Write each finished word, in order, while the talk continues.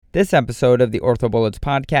This episode of the OrthoBullets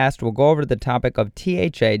podcast will go over the topic of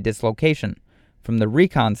THA dislocation from the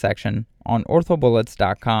Recon section on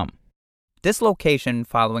orthobullets.com. Dislocation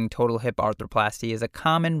following total hip arthroplasty is a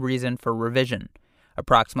common reason for revision.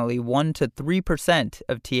 Approximately 1 to 3%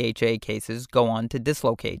 of THA cases go on to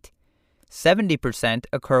dislocate. 70%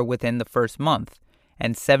 occur within the first month,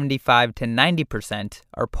 and 75 to 90%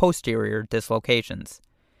 are posterior dislocations.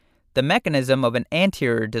 The mechanism of an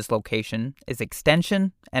anterior dislocation is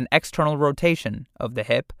extension and external rotation of the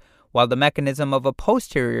hip, while the mechanism of a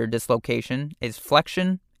posterior dislocation is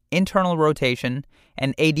flexion, internal rotation,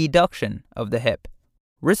 and adduction of the hip.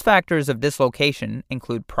 Risk factors of dislocation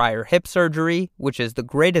include prior hip surgery, which is the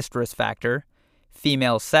greatest risk factor,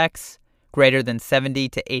 female sex, greater than 70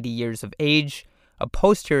 to 80 years of age, a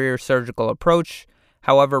posterior surgical approach.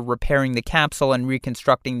 However, repairing the capsule and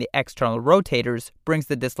reconstructing the external rotators brings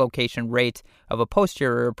the dislocation rate of a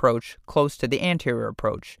posterior approach close to the anterior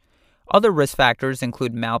approach. Other risk factors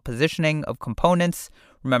include malpositioning of components.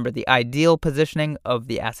 Remember, the ideal positioning of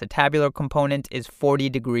the acetabular component is 40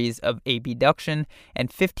 degrees of abduction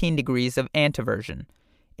and 15 degrees of anteversion.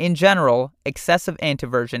 In general, excessive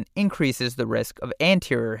anteversion increases the risk of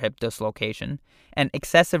anterior hip dislocation, and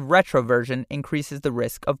excessive retroversion increases the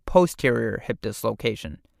risk of posterior hip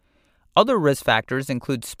dislocation. Other risk factors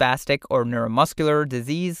include spastic or neuromuscular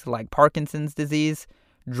disease like Parkinson's disease,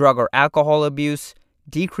 drug or alcohol abuse,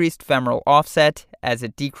 decreased femoral offset as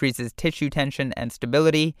it decreases tissue tension and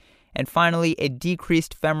stability, and finally a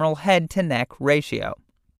decreased femoral head-to-neck ratio.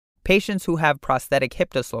 Patients who have prosthetic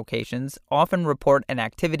hip dislocations often report an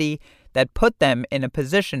activity that put them in a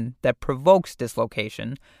position that provokes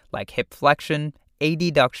dislocation, like hip flexion,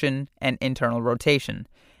 adduction, and internal rotation.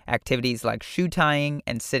 Activities like shoe tying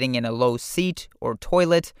and sitting in a low seat or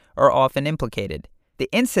toilet are often implicated. The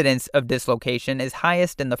incidence of dislocation is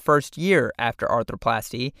highest in the first year after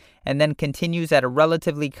arthroplasty and then continues at a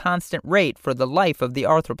relatively constant rate for the life of the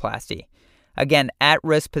arthroplasty. Again,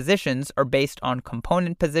 at-risk positions are based on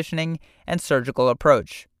component positioning and surgical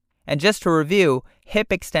approach. And just to review,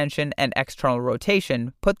 hip extension and external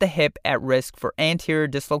rotation put the hip at risk for anterior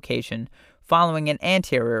dislocation following an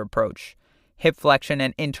anterior approach. Hip flexion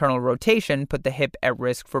and internal rotation put the hip at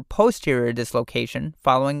risk for posterior dislocation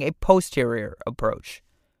following a posterior approach.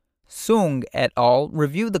 Sung et al.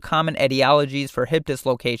 Reviewed the common etiologies for hip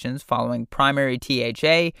dislocations following primary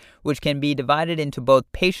THA, which can be divided into both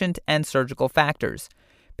patient and surgical factors.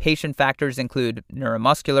 Patient factors include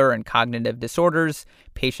neuromuscular and cognitive disorders,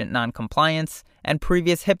 patient noncompliance, and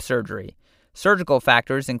previous hip surgery. Surgical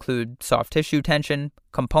factors include soft tissue tension,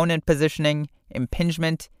 component positioning,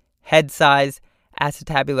 impingement, head size,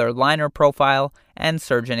 acetabular liner profile, and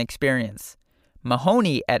surgeon experience.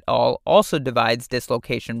 Mahoney et al. Also divides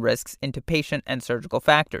dislocation risks into patient and surgical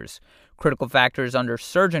factors. Critical factors under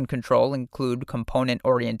surgeon control include component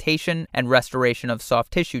orientation and restoration of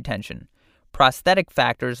soft tissue tension. Prosthetic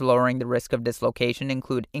factors lowering the risk of dislocation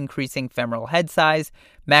include increasing femoral head size,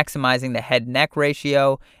 maximizing the head-neck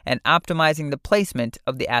ratio, and optimizing the placement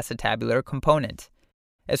of the acetabular component.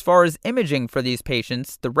 As far as imaging for these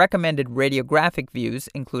patients, the recommended radiographic views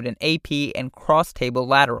include an AP and cross-table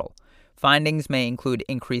lateral. Findings may include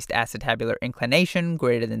increased acetabular inclination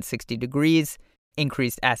greater than 60 degrees,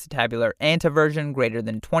 increased acetabular anteversion greater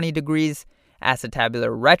than 20 degrees,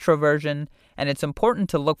 acetabular retroversion, and it's important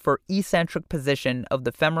to look for eccentric position of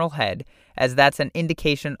the femoral head, as that's an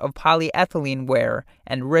indication of polyethylene wear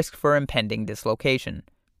and risk for impending dislocation.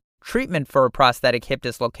 Treatment for a prosthetic hip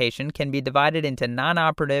dislocation can be divided into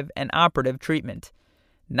non-operative and operative treatment.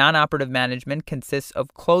 Non-operative management consists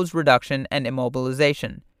of closed reduction and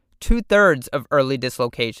immobilization. 2/3 of early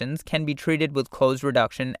dislocations can be treated with closed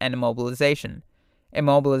reduction and immobilization.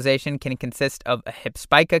 Immobilization can consist of a hip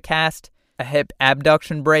spica cast, a hip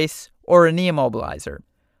abduction brace, or a knee immobilizer.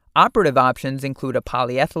 Operative options include a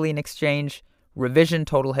polyethylene exchange, revision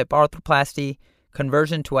total hip arthroplasty,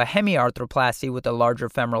 conversion to a hemiarthroplasty with a larger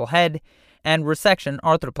femoral head, and resection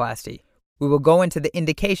arthroplasty. We will go into the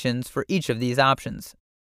indications for each of these options.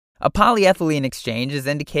 A polyethylene exchange is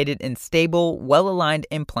indicated in stable, well-aligned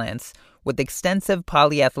implants with extensive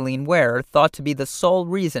polyethylene wear thought to be the sole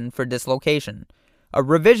reason for dislocation. A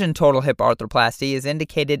revision total hip arthroplasty is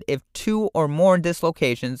indicated if 2 or more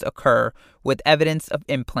dislocations occur with evidence of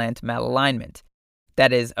implant malalignment.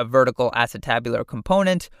 That is, a vertical acetabular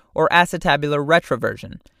component or acetabular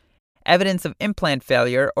retroversion. Evidence of implant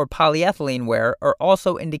failure or polyethylene wear are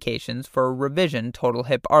also indications for a revision total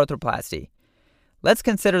hip arthroplasty. Let's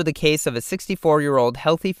consider the case of a 64-year-old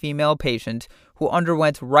healthy female patient who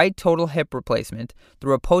underwent right total hip replacement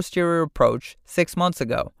through a posterior approach 6 months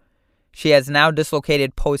ago. She has now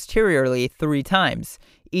dislocated posteriorly 3 times,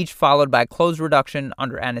 each followed by closed reduction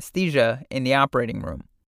under anesthesia in the operating room.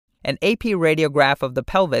 An AP radiograph of the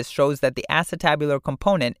pelvis shows that the acetabular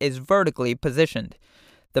component is vertically positioned.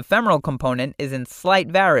 The femoral component is in slight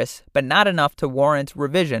varus, but not enough to warrant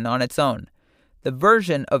revision on its own. The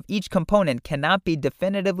version of each component cannot be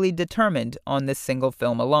definitively determined on this single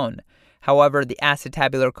film alone. However, the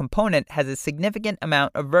acetabular component has a significant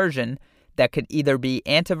amount of version that could either be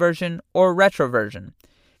anteversion or retroversion.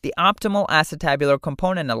 The optimal acetabular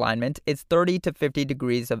component alignment is 30 to 50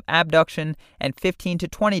 degrees of abduction and 15 to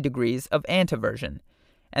 20 degrees of anteversion.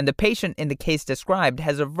 And the patient in the case described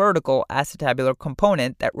has a vertical acetabular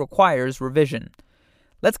component that requires revision.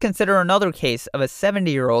 Let's consider another case of a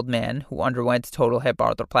 70-year-old man who underwent total hip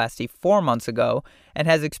arthroplasty 4 months ago and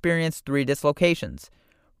has experienced 3 dislocations.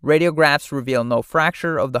 Radiographs reveal no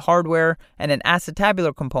fracture of the hardware and an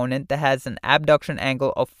acetabular component that has an abduction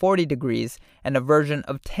angle of 40 degrees and a version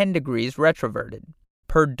of 10 degrees retroverted.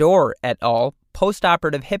 Per Dorr et al.,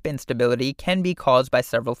 postoperative hip instability can be caused by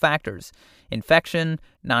several factors: infection,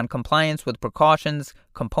 noncompliance with precautions,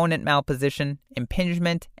 component malposition,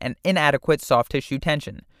 impingement, and inadequate soft tissue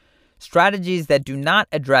tension. Strategies that do not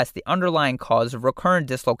address the underlying cause of recurrent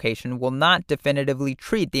dislocation will not definitively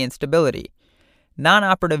treat the instability.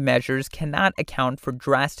 Non-operative measures cannot account for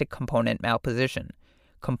drastic component malposition.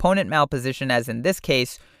 Component malposition, as in this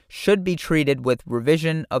case, should be treated with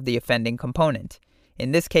revision of the offending component.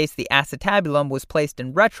 In this case, the acetabulum was placed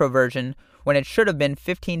in retroversion when it should have been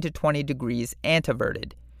 15 to 20 degrees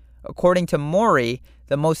anteverted. According to Mori,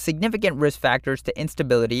 the most significant risk factors to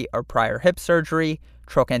instability are prior hip surgery,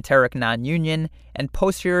 trochanteric non-union, and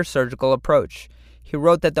posterior surgical approach. He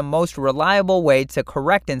wrote that the most reliable way to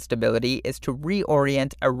correct instability is to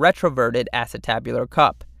reorient a retroverted acetabular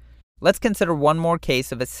cup. Let's consider one more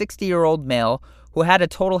case of a 60-year-old male who had a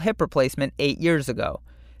total hip replacement 8 years ago.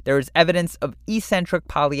 There is evidence of eccentric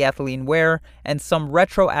polyethylene wear and some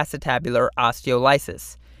retroacetabular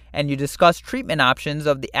osteolysis, and you discuss treatment options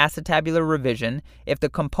of the acetabular revision if the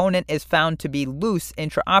component is found to be loose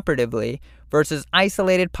intraoperatively versus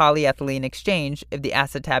isolated polyethylene exchange if the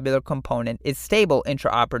acetabular component is stable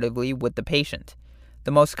intraoperatively with the patient.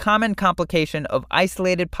 The most common complication of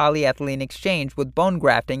isolated polyethylene exchange with bone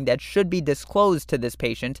grafting that should be disclosed to this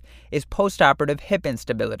patient is postoperative hip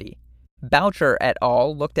instability. Boucher et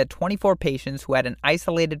al. Looked at 24 patients who had an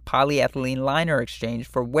isolated polyethylene liner exchange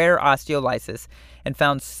for wear osteolysis and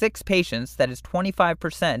found 6 patients, that is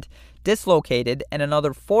 25%, dislocated and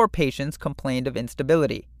another 4 patients complained of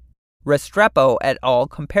instability. Restrepo et al.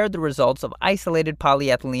 Compared the results of isolated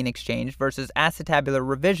polyethylene exchange versus acetabular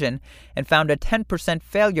revision and found a 10%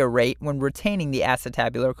 failure rate when retaining the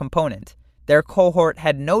acetabular component. Their cohort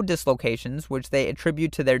had no dislocations, which they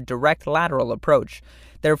attribute to their direct lateral approach.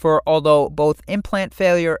 Therefore, although both implant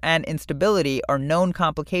failure and instability are known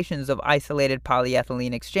complications of isolated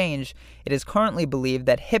polyethylene exchange, it is currently believed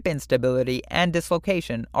that hip instability and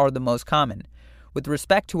dislocation are the most common. With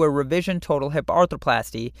respect to a revision total hip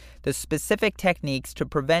arthroplasty, the specific techniques to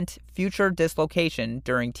prevent future dislocation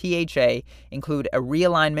during THA include a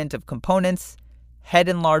realignment of components, head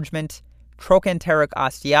enlargement, trochanteric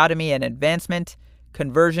osteotomy and advancement,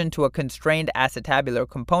 conversion to a constrained acetabular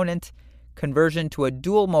component, conversion to a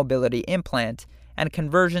dual mobility implant, and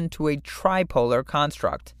conversion to a tripolar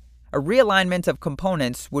construct. A realignment of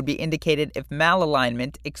components would be indicated if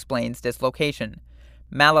malalignment explains dislocation.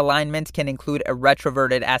 Malalignment can include a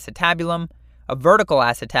retroverted acetabulum, a vertical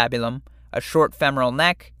acetabulum, a short femoral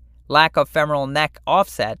neck, lack of femoral neck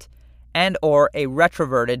offset, and or a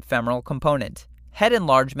retroverted femoral component. Head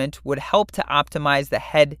enlargement would help to optimize the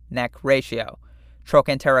head-neck ratio.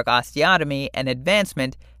 Trochanteric osteotomy and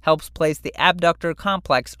advancement helps place the abductor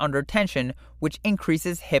complex under tension, which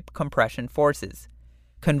increases hip compression forces.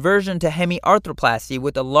 Conversion to hemiarthroplasty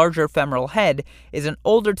with a larger femoral head is an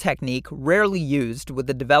older technique rarely used with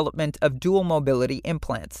the development of dual mobility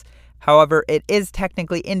implants. However, it is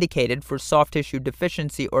technically indicated for soft tissue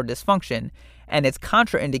deficiency or dysfunction, and it's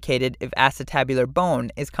contraindicated if acetabular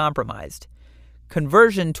bone is compromised.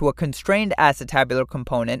 Conversion to a constrained acetabular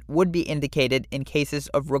component would be indicated in cases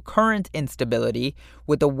of recurrent instability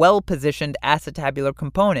with a well-positioned acetabular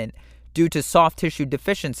component due to soft tissue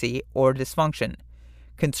deficiency or dysfunction.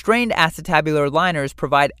 Constrained acetabular liners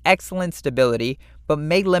provide excellent stability but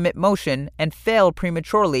may limit motion and fail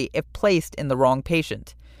prematurely if placed in the wrong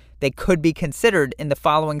patient. They could be considered in the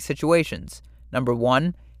following situations. Number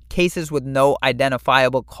 1, cases with no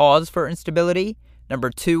identifiable cause for instability.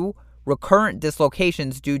 Number 2, recurrent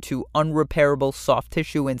dislocations due to unrepairable soft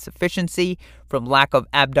tissue insufficiency from lack of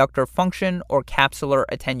abductor function or capsular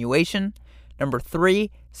attenuation. Number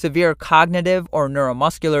 3, severe cognitive or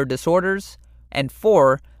neuromuscular disorders. and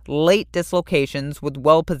 4. Late dislocations with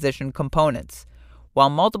well-positioned components. While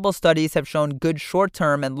multiple studies have shown good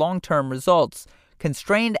short-term and long-term results,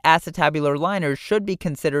 constrained acetabular liners should be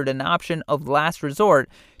considered an option of last resort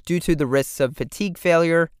due to the risks of fatigue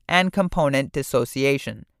failure and component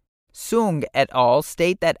dissociation. Seung et al.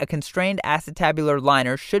 State that a constrained acetabular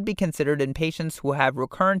liner should be considered in patients who have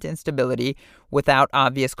recurrent instability without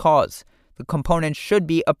obvious cause. The components should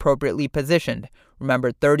be appropriately positioned.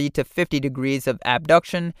 Remember, 30 to 50 degrees of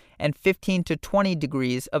abduction and 15 to 20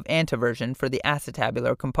 degrees of anteversion for the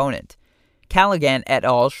acetabular component. Callaghan et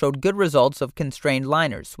al. Showed good results of constrained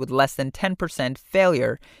liners with less than 10%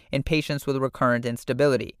 failure in patients with recurrent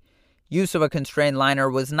instability. Use of a constrained liner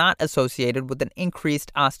was not associated with an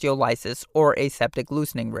increased osteolysis or aseptic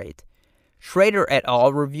loosening rate. Schrader et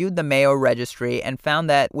al. Reviewed the Mayo registry and found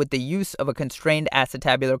that with the use of a constrained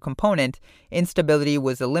acetabular component, instability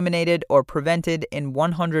was eliminated or prevented in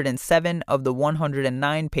 107 of the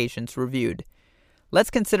 109 patients reviewed. Let's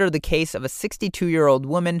consider the case of a 62-year-old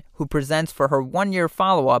woman who presents for her 1-year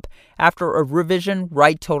follow-up after a revision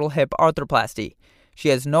right total hip arthroplasty. She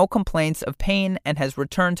has no complaints of pain and has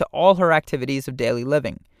returned to all her activities of daily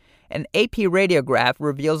living. An AP radiograph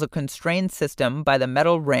reveals a constrained system by the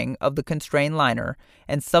metal ring of the constrained liner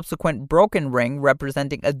and subsequent broken ring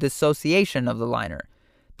representing a dissociation of the liner.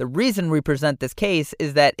 The reason we present this case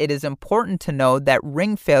is that it is important to know that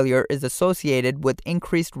ring failure is associated with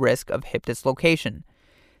increased risk of hip dislocation.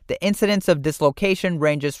 The incidence of dislocation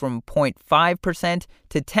ranges from 0.5%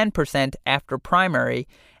 to 10% after primary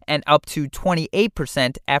and up to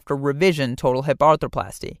 28% after revision total hip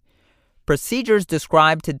arthroplasty. Procedures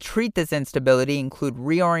described to treat this instability include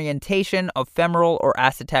reorientation of femoral or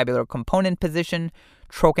acetabular component position,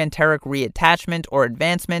 trochanteric reattachment or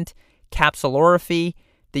advancement, capsulorrhaphy,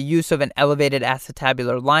 the use of an elevated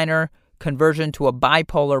acetabular liner, conversion to a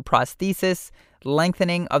bipolar prosthesis,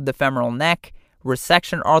 lengthening of the femoral neck,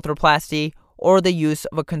 resection arthroplasty, or the use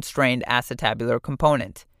of a constrained acetabular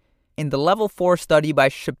component. In the Level 4 study by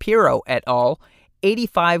Shapiro et al.,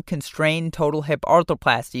 85 constrained total hip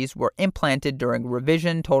arthroplasties were implanted during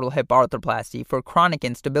revision total hip arthroplasty for chronic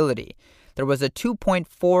instability. There was a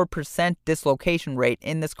 2.4% dislocation rate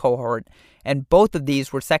in this cohort, and both of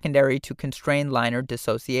these were secondary to constrained liner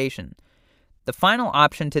dissociation. The final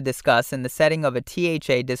option to discuss in the setting of a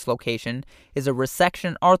THA dislocation is a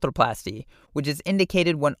resection arthroplasty, which is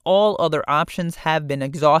indicated when all other options have been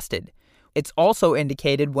exhausted. It's also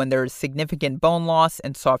indicated when there is significant bone loss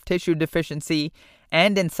and soft tissue deficiency,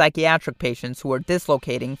 and in psychiatric patients who are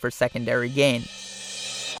dislocating for secondary gain.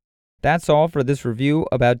 That's all for this review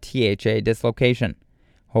about THA dislocation.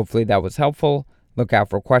 Hopefully that was helpful. Look out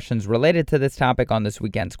for questions related to this topic on this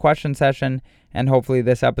weekend's question session, and hopefully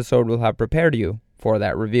this episode will have prepared you for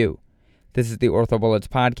that review. This is the OrthoBullets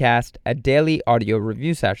podcast, a daily audio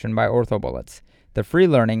review session by OrthoBullets, the free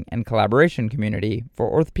learning and collaboration community for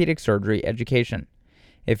orthopedic surgery education.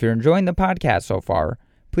 If you're enjoying the podcast so far,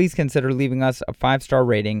 please consider leaving us a 5-star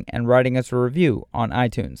rating and writing us a review on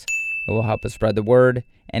iTunes. It will help us spread the word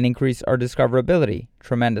and increase our discoverability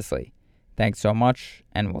tremendously. Thanks so much,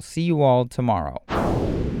 and we'll see you all tomorrow.